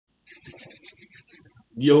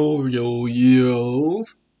Yo, yo, yo.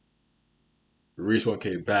 Reach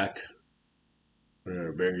 1K back.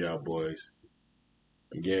 We're bang y'all boys.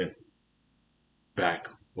 Again, back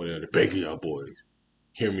with the bang y'all boys.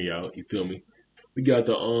 Hear me out, you feel me? We got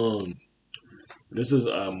this is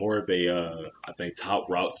more of a I think top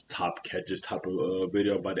routes, top catches type of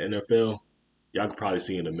video by the NFL. Y'all can probably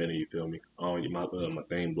see in a minute, you feel me? Oh, my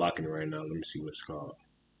thing blocking it right now. Let me see what it's called.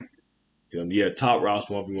 Yeah, top routes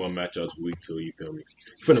 1v1 matchups week 2, you feel me?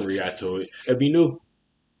 Finna react to it. If you new,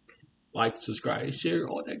 like, subscribe, share,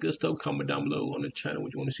 all that good stuff. Comment down below on the channel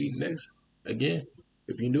what you want to see next. Again,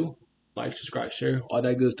 if you're new, like, subscribe, share, all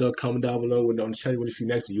that good stuff. Comment down below on the channel what you see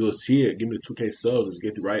next. And you'll see it. Give me the 2K subs. Let's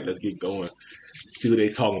get it right. Let's get going. See what they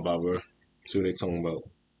talking about, bro. See what they talking about.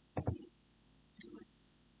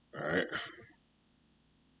 All right.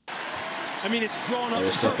 I mean, it's drawn up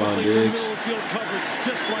Stephon perfectly for Diggs. middle field coverage,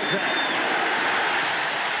 just like that.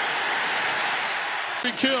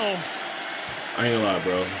 Big kill. I ain't gonna lie,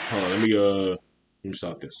 bro. Hold on, let me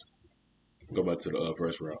stop this. Go back to the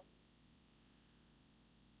first round.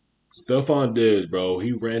 Stephon Diggs, bro.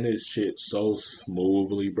 He ran his shit so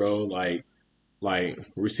smoothly, bro. Like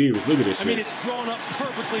receivers, look at this shit. I mean, it's drawn up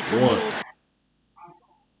perfectly for One. middle.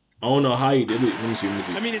 I don't know how he did it. Let me see.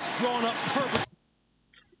 I mean, it's drawn up perfect.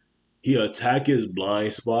 He attack his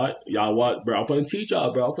blind spot. Y'all watch, bro. I'm finna teach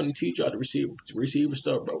y'all, bro. I'm finna teach y'all the receiver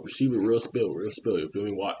stuff, bro. Receiver real spill. You feel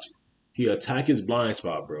me? Watch. He attack his blind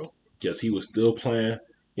spot, bro. Just he was still playing,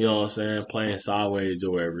 you know what I'm saying? Playing sideways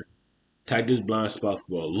or whatever. Attacked his blind spot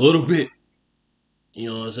for a little bit. You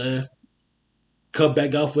know what I'm saying? Cut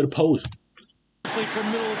back out for the post. For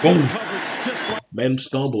middle Boom. coverage, just like Made him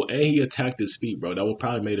stumble. And he attacked his feet, bro. That would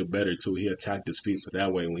probably made it better too. He attacked his feet so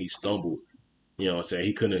that way when he stumbled, you know what I'm saying,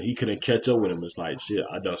 he couldn't catch up with him. It's like shit,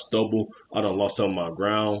 I done stumbled, I done lost some of my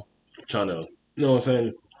ground. Trying to, you know what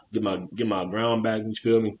I'm saying, get my ground back, you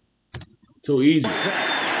feel me? Too easy.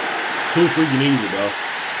 Too freaking easy, bro.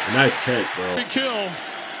 Nice catch, bro. big kill.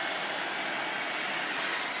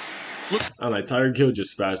 I'm like, Tiger Kill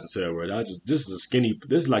just fast as hell, bro. This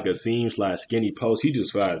is like a seam/skinny post. He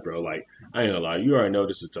just fast, bro. Like, I ain't gonna lie. You already know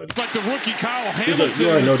this is a tutty. It's like the rookie Kyle Hamilton.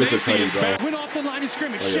 You already know this is a Safety tutty, is bro. back. Went off the line of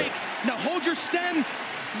scrimmage. Oh, yeah. Shake. Now hold your stem.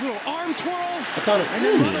 Little arm twirl. And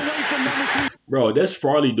then run away from number 3. Bro, that's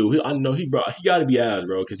Farley, dude. I know he gotta be ass,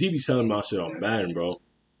 bro, because he be selling my shit on Madden, bro.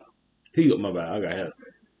 My bad. I got him.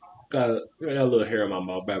 Got a little hair in my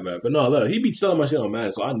mouth, bad. But no, look, he be selling my shit on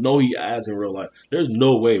Madden, so I know he ass in real life. There's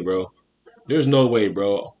no way, bro. There's no way,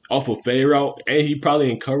 bro. Off of fade route, and he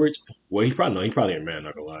probably encouraged. Well, he probably ain't man,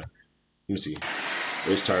 not gonna lie. Let me see.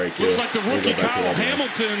 There's Tyreek Hill. Looks like the rookie Kyle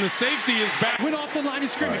Hamilton. The safety is back. Went off the line of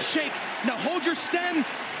scrimmage. Right. Shake. Now hold your stem.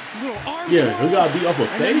 Little arm twirl. Yeah, he gotta be off a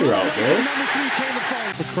fade route, bro. Number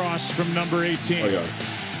 3 across from number 18. Oh yeah.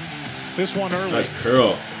 This one early. Nice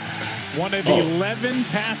curl. One of the 11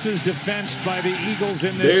 passes defensed by the Eagles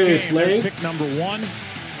in this Darius game. Slay. Pick number 1.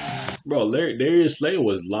 Bro, Darius Slay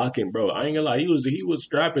was locking, bro. I ain't gonna lie. He was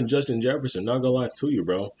strapping Justin Jefferson. Not gonna lie to you,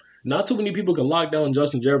 bro. Not too many people can lock down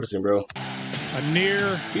Justin Jefferson, bro. A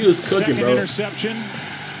near he was cooking, second bro. Interception.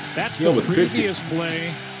 That's the previous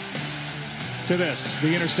play to this.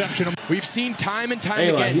 The interception. We've seen time and time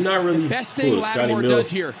again. Like, he not really the best thing Lattimore does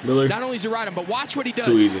here, not only is he ride him, but watch what he does.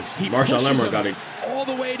 Too easy. He Marshawn pushes Lattimore got it all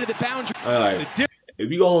the way to the boundary. If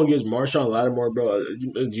you go against Marshawn Lattimore, bro,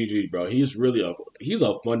 it's GG, bro. He's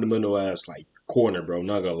a fundamental ass like corner, bro.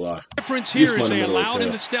 Not gonna lie. The difference here is they allowed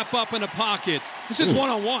him to step up in the pocket. This is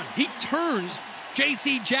one-on-one. He turns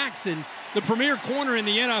J.C. Jackson, the premier corner in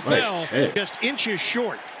the NFL, just inches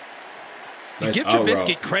short. Nice give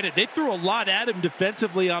Trubisky credit. They threw a lot at him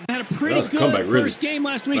defensively. Had a pretty good first game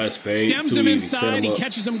last week. Stems him inside. He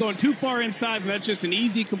catches him going too far inside, and that's just an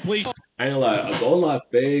easy completion. I ain't gonna lie. A goal line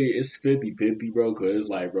fade, it's 50-50, bro. Because it's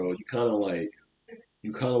like, bro, you kind of like, I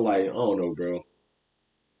don't know, bro.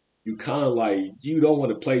 You kind of like, you don't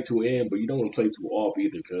want to play too in, but you don't want to play too off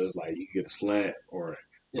either. Because, like, you can get a slant or,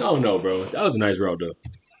 I don't know, bro. That was a nice route, though.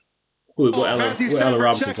 What Allen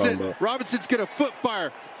Robinson talking about? Robinson's going to foot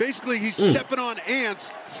fire. Basically, he's stepping on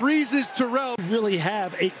ants, freezes Terrell. Really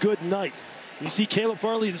have a good night. You see Caleb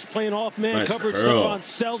Farley is playing off man coverage. Stephon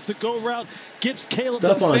sells the go route, gives Caleb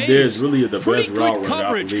Stephon Diggs really the best route runner.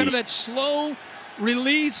 Coverage, kind of that slow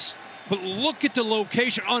release, but look at the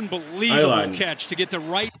location. Unbelievable catch to get the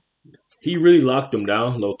right. He really locked him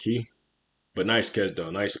down, low key. But nice catch,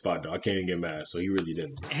 though. Nice spot, though. I can't even get mad, so he really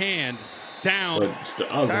didn't. Hand down.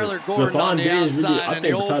 But Tyler Gordon on the outside, I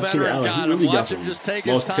think besides Keenan Allen, he really got some just take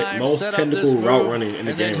his time, most technical route running in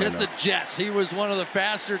the game right now. Hit the Jets. He was one of the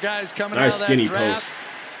faster guys coming out of that draft.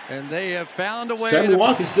 And they have found a way. Sammy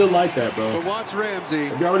Walker's still like that, bro. But watch Ramsey.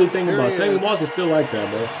 If you already thinking about Sammy Walker's still like that,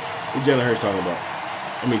 bro. Who Jalen Hurts talking about?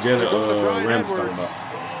 I mean, Jalen Ramsey talking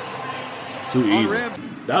about. Too easy.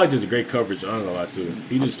 That was just a great coverage. I'm not gonna lie to you.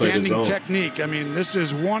 He just played his zone. Technique. I mean, this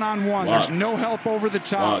is one-on-one. There's no help over the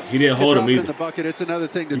top. He didn't hold him either. In the bucket. It's another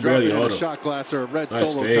thing to drop it in a shot glass or a red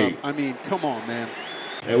solo cup. I mean, come on, man.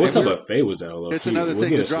 Hey, what type of fade was that? It's another thing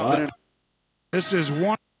to drop it in. This is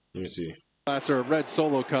one. Let me see. Glass or a red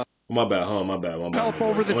solo cup. My bad, huh? My bad. Help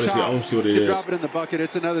over the top. I want to see what it is. Drop it in the bucket.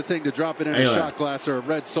 It's another thing to drop it in a shot glass or a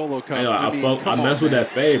red solo cup. I mess with that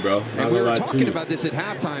fade, bro. And we were talking about this at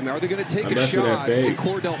halftime. Are they going to take a shot on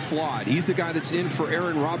Cordell Flawed? He's the guy that's in for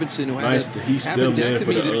Aaron Robinson, who had he's still in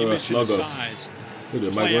for the slugger.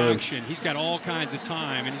 Play action. He's got all kinds of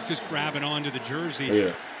time, and he's just grabbing onto the jersey.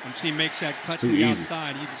 Yeah. Once he makes that cut to the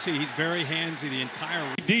outside, you can see he's very handsy the entire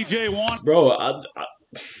week. DJ wants. Bro,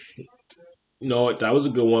 no, that was a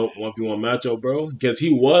good 1v1 matchup, bro. Because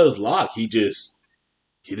he was locked. He just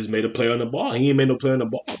made a play on the ball. He ain't made no play on the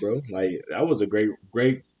ball, bro. Like, that was a great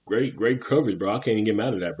coverage, bro. I can't even get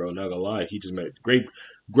mad at that, bro. Not gonna lie. He just made great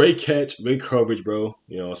catch, great coverage, bro.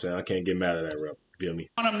 You know what I'm saying? I can't get mad at that, bro. Feel me?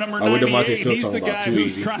 Number 98, what Devontae Smith he's talking the about? guy Too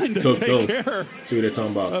who's easy. trying to Cooked take them. care. See what they're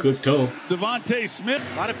talking about? Cooked them. Devontae Smith.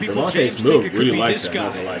 A lot of people. Devontae Smith really like that.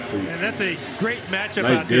 Not gonna lie, too. And that's a great matchup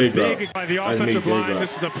Nice out there. dig, Big by the offensive line.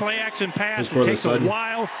 This is a play-action pass. It takes a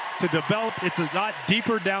while to develop. It's a lot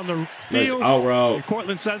deeper down the field. Nice out route. And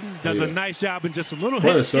Cortland Sutton does a nice job and just a little hit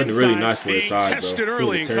Cortland Sutton really nice for his size, tested bro.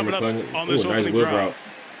 early and coming up on this opening drive.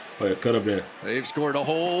 Cut up there. They've scored a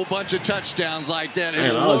whole bunch of touchdowns like that.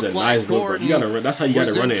 Man, that was a nice Gordon. That's how you got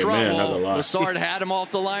to run it, man. Not gonna lie. Lassard had him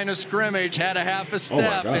off the line of scrimmage, had a half a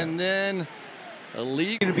step, and then a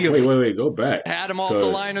league. Wait, go back. Had him off the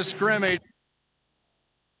line of scrimmage.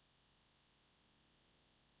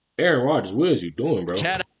 Aaron Rodgers, what is you doing, bro?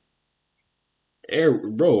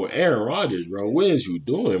 Aaron Rodgers, bro, what is you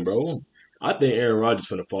doing, bro? I think Aaron Rodgers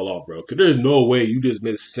finna fall off, bro. Because there's no way you just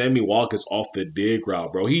missed Sammy Watkins off the dig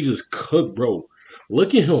route, bro. He just cooked, bro.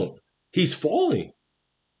 Look at him. He's falling.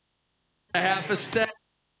 A half a step.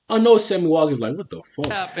 I know Sammy Watkins like, what the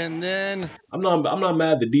fuck? And then I'm not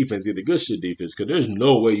mad at the defense, either good shit defense, because there's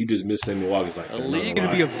no way you just missed Sammy Watkins like that. He's going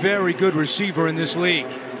to be a very good receiver in this league.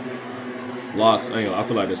 Locks. I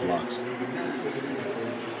feel like it's Locks.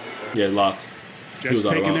 Yeah, Locks. Just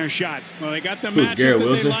taking their shot. Well, they got the matchup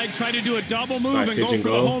that they like. Try to do a double move and go for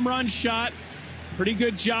the home run shot. Pretty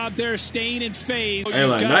good job there, staying in phase.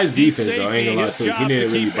 And like, nice defense, though. I ain't gonna lie to you. He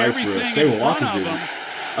didn't really bite for it. Sammy Watkins did.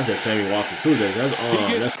 I said Sammy Watkins. Who's that?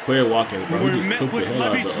 That's Quay Watkins, bro. He just cooked the hell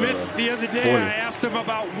out of Smith the other day. I asked him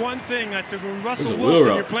about one thing. I said, when Russell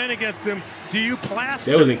Wilson, you're playing against him, do you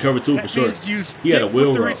plaster? That was in cover 2 for sure. He had a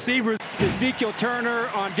wheel route. Ezekiel Turner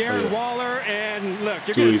on Darren Waller, and look,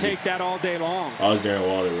 you're going to take that all day long. Oh, it's Darren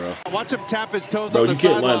Waller, bro. Watch him tap his toes bro, on the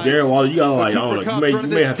sidelines. Bro, you can't, Darren Waller, you got to, like, I don't know, you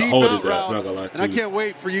may have to hold his ass, not gonna lie to you. And I can't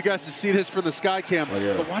wait for you guys to see this from the sky cam.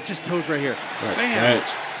 But watch his toes right here. Nice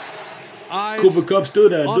catch. Eyes Cooper Kupp still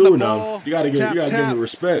that dude now. You gotta give him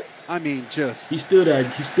respect. I mean, he's still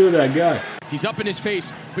that guy. He's up in his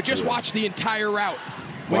face, but just watch the entire route.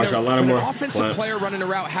 When an offensive player running a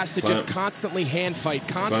route has to just constantly hand fight,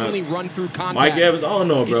 constantly run through contact. Mike Evans, I don't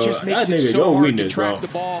know, bro. It just makes it so hard to track the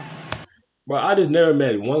ball. Bro, I just never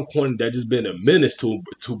met one corner that just been a menace to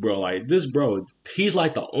bro. Like this, bro. He's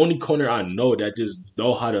like the only corner I know that just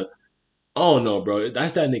know how to. I don't know, bro.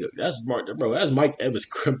 That's that nigga. That's Mike Evans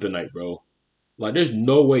kryptonite, bro. Like, there's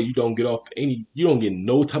no way you don't get you don't get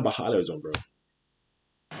no type of highlights on, bro.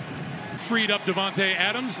 Freed up Devontae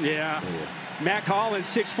Adams. Yeah. Mac Hollins,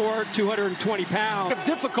 6'4", 220 pounds.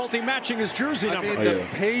 Difficulty matching his jersey number. I mean, the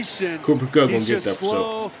patience. Cooper Kupp he's gonna just get that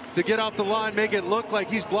slow to get off the line, make it look like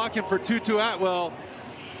he's blocking for Tutu Atwell.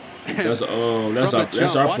 That's our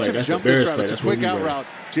play. That's the Bears play. That's quick out route.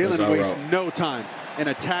 Jalen wastes no time and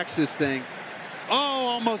attacks this thing. Oh,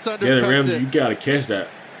 almost undercuts Jalen Ramsey, you gotta catch that.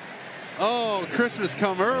 Oh, Christmas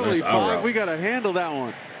come early. 5. We gotta handle that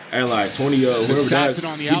one. And like 20, whoever that,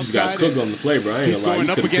 he just got cooked on the play, bro. I ain't gonna lie. He's going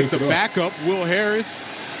up against the backup, Will Harris.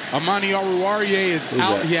 Amani Oruwariye is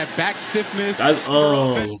out. He had back stiffness. That's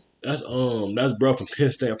bro from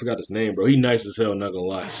Penn State. I forgot his name, bro. He nice as hell, not gonna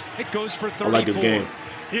lie. It goes for 34. I like his game.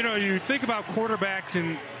 You know, you think about quarterbacks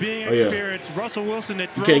and being experienced. Russell Wilson, that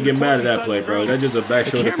you can't get mad at that play, bro. That's just a back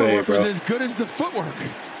shoulder fade, bro. Was as good as the footwork.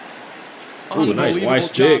 Ooh, nice white job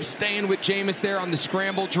stick. Staying with Jameis there on the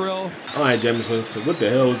scramble drill. All right, Jameis, what the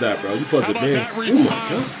hell was that, bro? You supposed to be.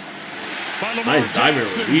 Nice diving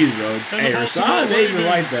release, bro. Hey, Rashad Bateman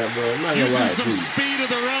like that, bro. I'm not gonna lie to you. Speed of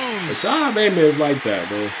their own. Rashad Bateman is like that,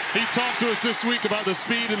 bro. He talked to us this week about the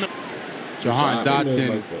speed and the. Jahan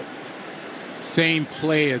Dotson, same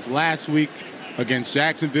play as last week against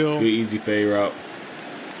Jacksonville. Good easy fade route.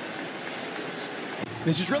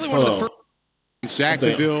 This is really one of the first.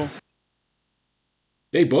 Jacksonville.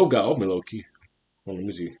 They both got open low key. Hold on, let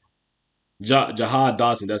me see. Jahan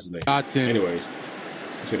Dotson, that's his name. Dotson. Anyways,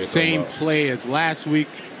 same play as last week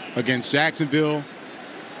against Jacksonville.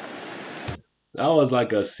 That was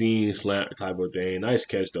like a seam slant type of thing. Nice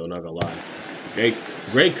catch though, not gonna lie.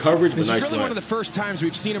 Great coverage, but nice This is really slant. one of the first times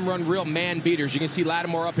we've seen him run real man beaters. You can see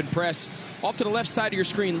Lattimore up and press. Off to the left side of your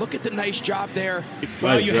screen. Look at the nice job there.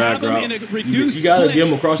 Well, you have him in a reduced you gotta split. get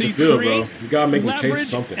him across the field, bro. You gotta make him chase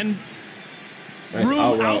something. And nice room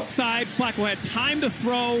out route. outside. Flacco had time to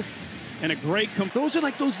throw, and a great Those are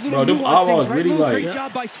like those little bro, them out routes really like. Great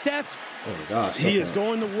job by Steph. Oh my gosh, he is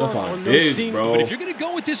going to work on those Diggs, seams. bro. But if you're going to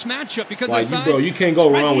go with this matchup, because like, of size, bro, you can't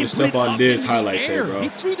go wrong with the Stephon Diggs highlight tape, bro. He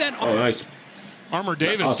threw that. Oh, nice. Armour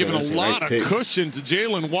Davis giving a lot of cushion to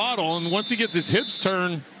Jalen Waddle, and once he gets his hips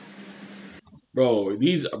turned. Bro,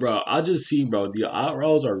 I just see, bro, the out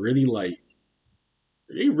routes are really like,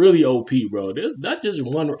 they really OP, bro. That's just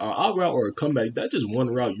one out route or a comeback. That's just one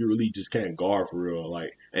route you really just can't guard for real.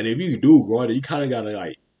 Like, and if you do guard it, you kind of gotta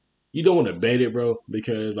like, you don't want to bait it, bro,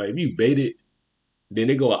 because like if you bait it, then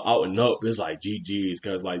they go out and up. It's like GG's,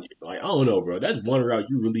 because like I don't know, bro. That's one route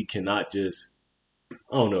you really cannot just.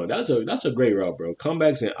 I don't know. That's a great route, bro.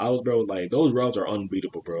 Comebacks and outs, bro. Like those routes are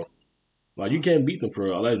unbeatable, bro. Like you can't beat them for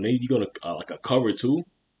unless maybe you're gonna like a cover two.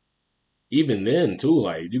 Even then, too,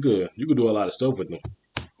 like you could do a lot of stuff with them.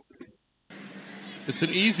 It's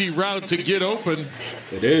an easy route to get open.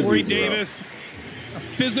 It is. Corey Davis, a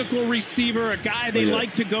physical receiver, a guy they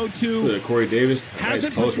like to go to. Corey Davis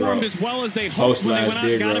hasn't nice performed as well as they hoped when they went out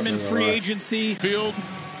and got him in free agency. Field.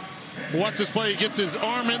 Watch this play. He gets his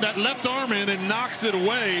arm in, that left arm in, and knocks it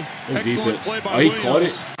away. Excellent play by Williams. He caught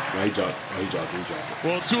it. No, he dropped it.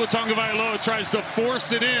 Well, Tua Tagovailoa tries to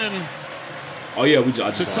force it in. Oh yeah,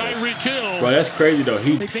 I just to Tyreek Hill. Bro, that's crazy though.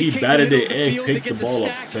 He batted it and picked the ball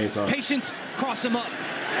up at the same time. Patience, cross him up.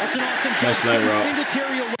 That's an awesome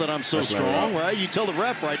job. That I'm so strong, right? You tell the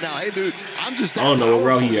rep right now, hey dude, I'm just. I don't know what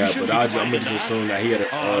route he had, but I'm just assuming that he had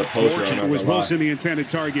a post route. It was most in the intended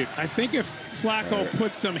target. I think if Flacco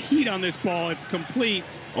puts some heat on this ball, it's compleit.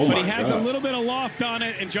 Oh but he has a little bit of loft on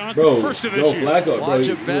it, and Johnson first of this year. Flacco, watch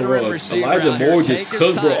a veteran receiver Elijah Moore just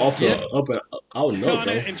cooked bro off the up and out and up,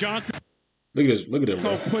 bro. And Johnson. Look at him,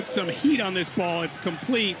 bro. Put some heat on this ball, it's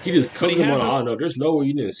complete. He just cooked him on. I don't know. There's no way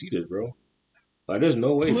you didn't see this, bro. Like, there's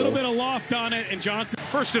no way, a little bit of loft on it, and Johnson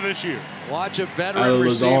first of this year. Watch a veteran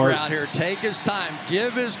receiver out here take his time,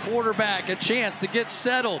 give his quarterback a chance to get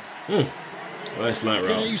settled. Nice slant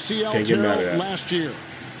route. Can't get mad at that. Last year.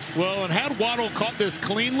 Well, and had Waddle caught this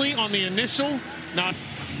cleanly on the initial, not.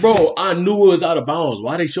 Bro, I knew it was out of bounds.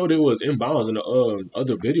 Why they showed it was in bounds in the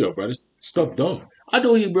other video, bro? This stuff dumb. I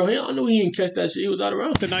knew he didn't catch that shit. He was out of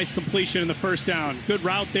bounds. The nice completion in the first down. Good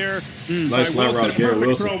route there. Nice slant route, Garrett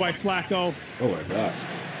Wilson. Throw by Flacco. Oh my God.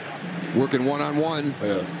 Working one-on-one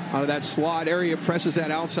out of that slot area, presses that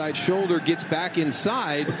outside shoulder, gets back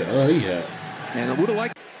inside. What the hell he had? And I would have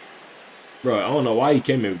liked. Bro, I don't know why he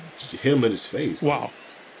came and hit him in his face. Wow.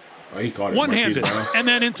 Oh, he caught it. One-handed, and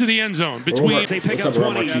then into the end zone. Between they pick up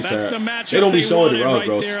 20. That's the matchup. They don't be showing the routes,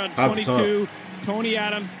 bro. Right there on 22. Tony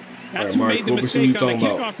Adams. That's who made the Cooper, mistake on the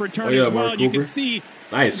kickoff return as well. You can see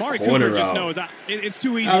Amari Cooper just knows it's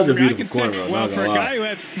too easy for me. I can say, well, for a guy who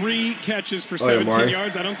had 3 catches for 17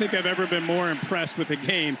 yards, I don't think I've ever been more impressed with the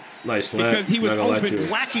game. Nice slant. Because he was open.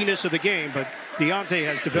 Wackiness of the game, but Deontay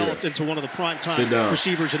has developed into one of the prime-time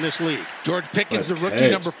receivers in this league. George Pickens, the rookie,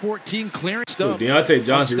 number 14, clearing stuff. Deontay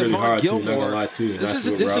Johnson really hard, too. Not gonna lie, too. This is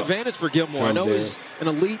a disadvantage for Gilmore. I know he's an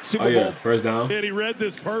elite Super Bowl. First down. And he read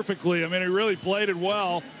this perfectly. I mean, he really played it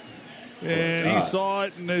well. And he saw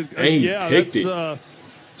it, and picked it.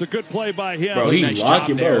 It's a good play by him. Bro, he's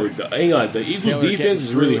locking, bro. The Eagles' defense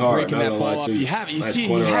is really hard. Not gonna lie to you. You see,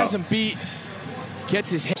 he has him beat.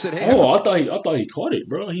 Gets his hands. Oh, I thought he caught it,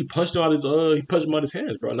 bro. He punched him out his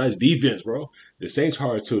hands, bro. Nice defense, bro. The Saints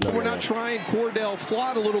hard too. We're not trying Cordell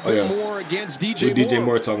Flott a little bit more against DJ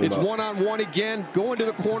Moore talking it's about. one-on-one again, going to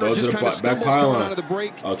the corner, just kind of stumbles coming out of the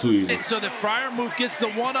break. Oh, too easy. And so the Freiermuth gets the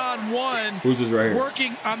one-on-one. Who's this right here?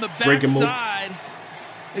 Working on the backside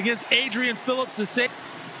against Adrian Phillips. The same.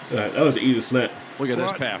 That was an easy slant. Look at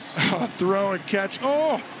this pass. Throw and catch.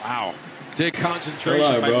 Oh, wow. Take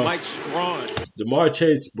concentration by Mike Strachan. Jamar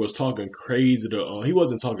Chase was talking crazy. He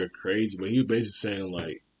wasn't talking crazy, but he was basically saying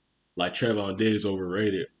like Trevon Diggs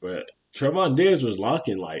overrated. But Trevon Diggs was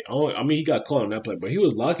locking he got caught on that play, but he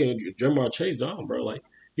was locking Jamar Chase down, bro.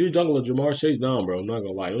 He was juggling Jamar Chase down, bro. I'm not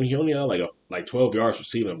gonna lie. He only had like 12 yards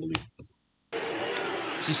receiving, I believe.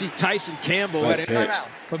 You see Tyson Campbell.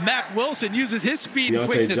 But Mack Wilson uses his speed and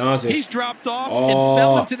quickness. Johnson. He's dropped off and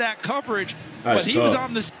fell into that coverage. But he was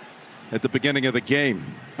on the at the beginning of the game.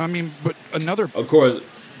 I mean, but another. Of course,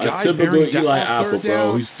 a typical Eli Apple,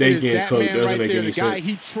 bro. He's stay getting cooked. Doesn't make any sense.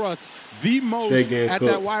 He trusts the most at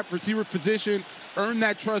that wide receiver position. Earned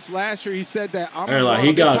that trust last year. He said that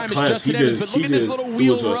he got clamps. He just threw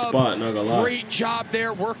it to a spot. Not gonna lie. Great job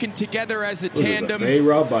there, working together as a tandem. Fade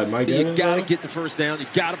route by Mike Evans. You got to get the first down. You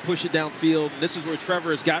got to push it downfield. And this is where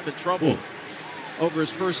Trevor has gotten in trouble over his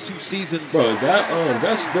first 2 seasons. Bro, is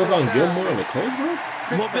that's still on Gilmore on the close, bro?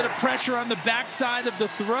 A little bit of pressure on the backside of the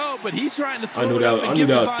throw, but he's trying to throw it up and give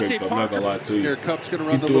Devontae Parker. I'm not gonna lie to you. Here, Kupp's going to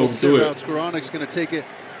run the little sit route. Skoronek's going to take it.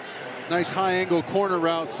 Nice high angle corner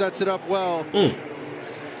route. Sets it up well.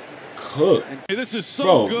 Cook. Hey, this is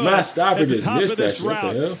so good. Matt Stafford just missed that shit. What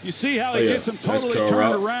the hell? You see how he gets him totally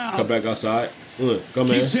turned around. Come back outside.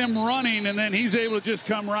 Keeps him running, and then he's able to just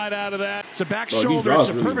come right out of that. It's a back shoulder. It's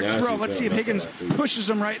a perfect throw. Let's see if Higgins pushes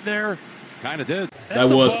him right there. Kind of did. That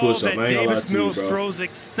was push up. I ain't gonna lie to you, bro. Throws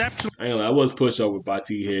exceptional. I ain't gonna lie. That was push up with by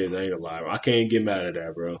T Heads. I ain't gonna lie, bro. I can't get mad at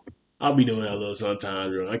that, bro. I'll be doing that a little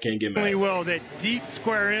sometimes, bro. I can't get mad. Really well, that deep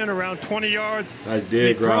square in around 20 yards. Nice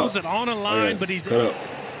dig, bro. He throws it on a line, but he's cut up.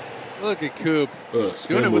 Look at Coop.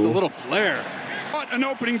 Doing it with a little flair. An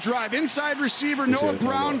opening drive. Inside receiver, Noah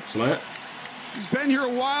Brown. Slant. He's been here a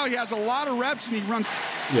while. He has a lot of reps, and he runs.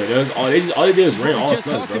 Yeah, that's all they did is ran all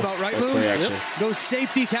slants, bro. Right, that's play action. Those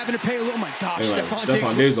safeties having to pay a little. Oh my gosh,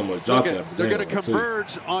 Stephon Diggs almost dropped that. They're going to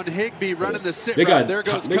converge on Higbee running the sit route. There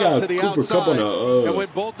goes Kupp to the outside. And when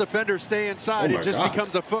both defenders stay inside, it just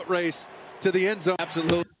becomes a foot race to the end zone.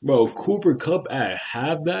 Absolutely. Bro, Cooper Kupp at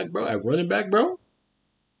halfback, bro, at running back, bro.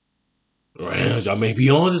 Rams, y'all may be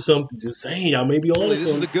on to something. Just saying, y'all may be on to something.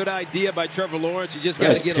 This is a good idea by Trevor Lawrence. You just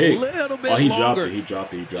got to get a little bit longer. He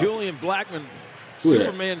dropped it. Julian Blackman,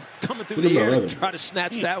 Superman coming through the air to try to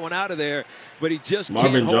snatch that one out of there, but he just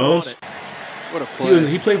Marvin can't Jones. hold on it. What a play.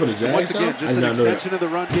 He played for the Jags. Once again, just an extension of the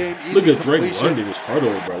run game. Look at Drake London, his hard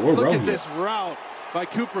over, bro. We're Look at this route by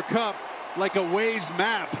Cooper Kupp, like a Waze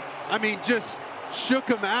map. I mean, just shook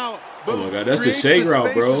him out. Oh my God, that's a shake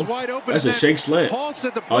route, bro. That's a shake slant. He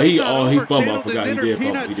fumbled. I forgot he did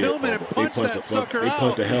fumble. He punched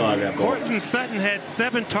the hell out of that ball. Courtland Sutton had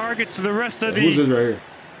 7 targets. The rest of Who's this right here?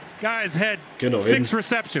 Guys had 6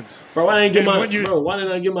 receptions. Bro, why didn't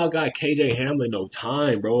I give my guy KJ Hamlin no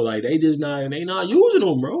time, bro? Like they not using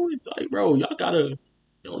him, bro. Like, bro, y'all gotta, you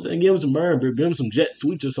know what I'm saying, give him some burn, bro. Give him some jet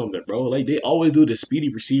sweeps or something, bro. Like they always do the speedy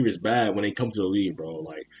receivers bad when they come to the league, bro.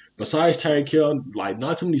 Like besides Tyreek Hill, like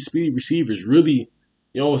not too many speedy receivers really,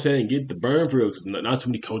 you know what I'm saying, get the burn for it because not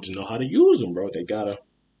too many coaches know how to use them, bro. They gotta.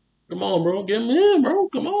 Come on, bro. Get him in, bro.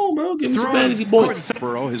 Come on, bro. Give him some fantasy points.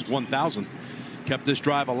 Burrow, his 1,000. Kept this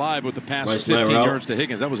drive alive with the pass of 15 yards to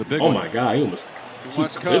Higgins. That was a big one. Oh, my God. He almost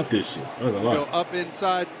clipped this shit. Go up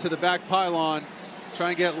inside to the back pylon. Try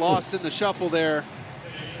and get lost in the shuffle there.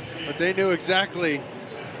 But they knew exactly.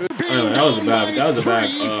 That was a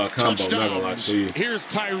bad combo. I'm not going to lie to you. Here's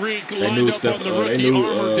Tyreek lined up on the rookie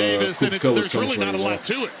Armour Davis, and there's really not a lot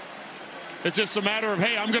to it. It's just a matter of,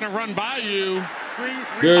 hey, I'm going to run by you.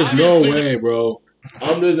 There's no way, bro.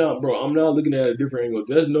 I'm not looking at a different angle.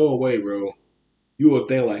 There's no way, bro. You would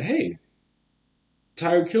think like, hey,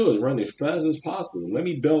 Tyreek Hill is running as fast as possible. Let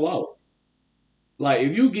me bail out. Like,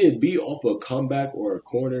 if you get beat off a comeback or a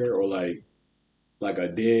corner or like a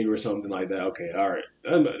dig or something like that, okay, all right.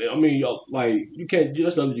 I mean, like, you can't.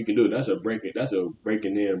 That's nothing you can do. That's a breaking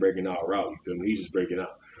in, breaking out route. You feel me? He's just breaking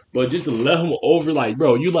out. But just to let him over, like,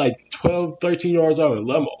 bro, you like 12, 13 yards out and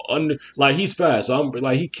let him under. Like, he's fast. So I'm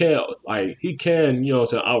like, he can, you know what I'm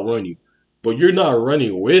saying, outrun you. But you're not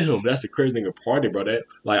running with him. That's the crazy thing about it, bro. That,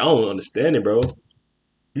 like, I don't understand it, bro.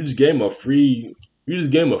 You just gave him a free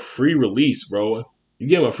release, bro. You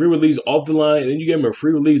gave him a free release off the line, and then you gave him a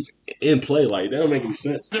free release in play. Like, that don't make any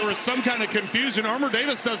sense. There was some kind of confusion. Armour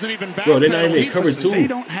Davis doesn't even back. Bro, they're not even covered two. They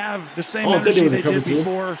don't have the same energy they did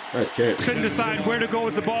before. Nice catch. Couldn't decide where to go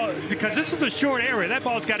with the ball because this is a short area. That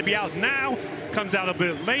ball's got to be out now. Comes out a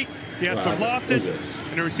bit late. He has to loft it,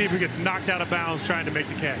 and the receiver gets knocked out of bounds trying to make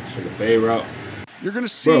the catch. It's a fade route. You're going to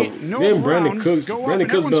see Brandon Cooks been on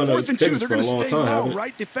the Texas for a long time, haven't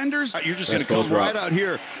right? Defenders. You're just going to come right out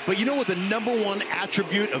here. But you know what the number one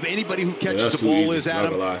attribute of anybody who catches the ball is,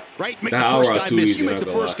 Adam? Right? Make the first guy miss. You make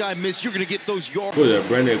the first guy miss, you're going to get those yards. What is that,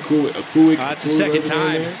 Brandon Akuik? That's the second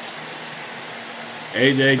time.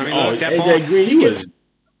 AJ Green, he was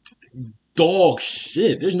dog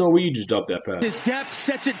shit. There's no way you just dropped that pass. His depth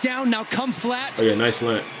sets it down. Now come flat. Oh, yeah, nice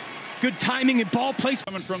slant. Good timing and ball placement.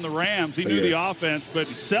 Coming from the Rams, he knew the offense, but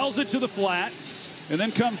he sells it to the flat. And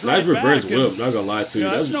then comes nice reverse whip. Not gonna lie to you.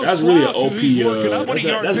 That's really an OP.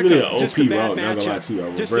 That's really an OP route. Not gonna lie to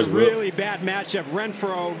you. Just a really bad matchup.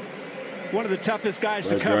 Renfro, one of the toughest guys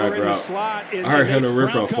to cover in the slot. I heard Henry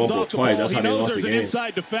Renfro fumble twice. That's how they lost the game.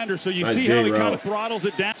 Inside defender, so you see how he kind of throttles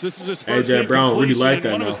it down. This is his first AJ Brown really like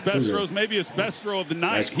that now. One of his best throws, maybe his best throw of the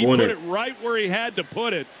night. Nice he put it right where he had to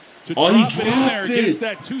put it. To drop it in there against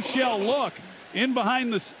that two-shell look in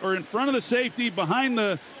behind the or in front of the safety behind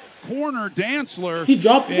the corner. Dantzler. He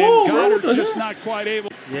dropped the ball. Goddard's just not quite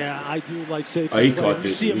able. Yeah, I do like safety. He caught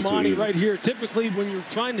this. You see Amani right here. Typically, when you're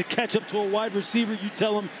trying to catch up to a wide receiver, you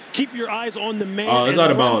tell him keep your eyes on the man. Oh, it's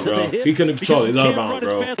out of bounds, bro. He couldn't control it. It's out of bounds,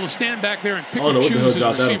 bro. He'll stand back there and pick and choose his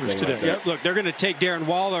receivers today. Yeah, look, they're going to take Darren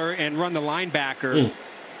Waller and run the linebacker.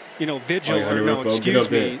 Vigil or no,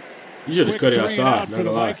 excuse me. You should have cut it outside. For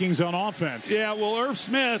the Vikings on offense. Yeah, well, Irv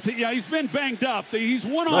Smith, he's been banged up. He's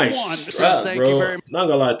one-on-one. Nice strap, thank bro. you very much. Not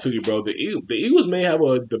gonna lie to you, bro. The Eagles may have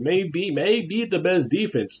may be the best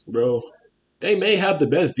defense, bro. They may have the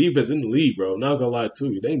best defense in the league, bro. Not gonna lie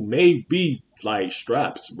to you. They may be like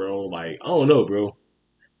straps, bro. Like, I don't know, bro.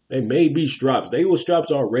 They may be straps. They were straps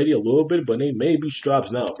already a little bit, but they may be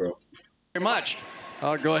straps now, bro. Very much.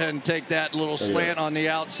 I'll go ahead and take that little slant on the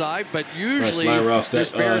outside, but usually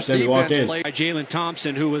this Bears defense plays by Jalen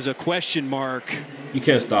Thompson, who was a question mark. You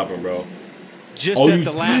can't stop him, bro. Just at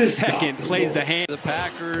the last second, plays the hand. The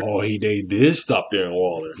Packers. Oh, they did stop Darren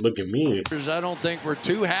Waller. Look at me. I don't think we're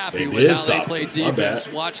too happy with how they play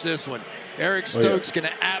defense. Watch this one. Eric Stokes going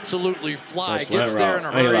to absolutely fly. Gets there in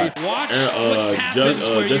a hurry. Watch what happens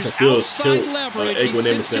where Justin you're Fields outside leverage. He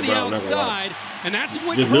sits to the outside, and that's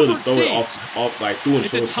what Herbert sees.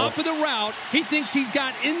 It's the top of the route. He thinks he's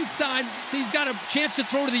got inside. He's got a chance to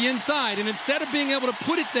throw to the inside, and instead of being able to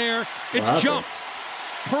put it there, it's jumped.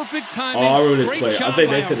 Perfect timing. Oh, I remember this play. I think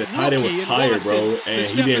they said the tight end was tired, bro, and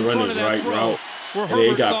he didn't run the right route. Where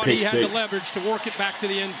Herbert thought he had the leverage to work it back to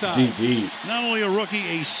the inside. GG's. Not only a rookie,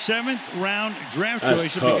 a 7th-round draft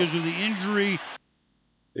choice because of the injury.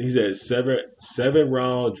 He said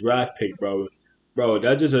seven-round draft pick, bro. Bro,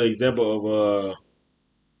 that's just an example of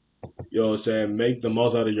you know what I'm saying, make the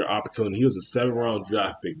most out of your opportunity. He was a 7th-round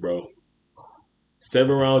draft pick, bro.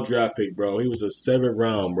 7th-round draft pick, bro. He was a 7th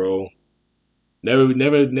round, bro.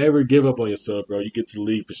 Never give up on yourself, bro. You get to the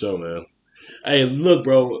league for sure, man. Hey, look,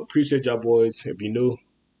 bro. Appreciate y'all boys. If you're new,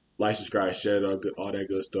 like, subscribe, share, all that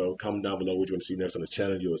good stuff. Comment down below what you want to see next on the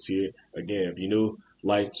channel. You'll see it. Again, if you're new,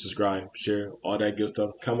 like, subscribe, share, all that good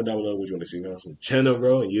stuff. Comment down below what you want to see next on the channel,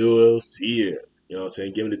 bro. You will see it. You know what I'm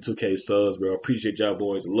saying? Give me the 2K subs, bro. Appreciate y'all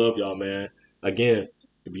boys. Love y'all, man. Again,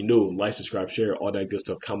 if you're new, like, subscribe, share, all that good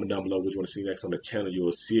stuff. Comment down below what you want to see next on the channel. You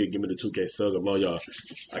will see it. Give me the 2K subs. I love y'all.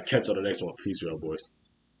 I'll catch y'all the next one. Peace, y'all boys.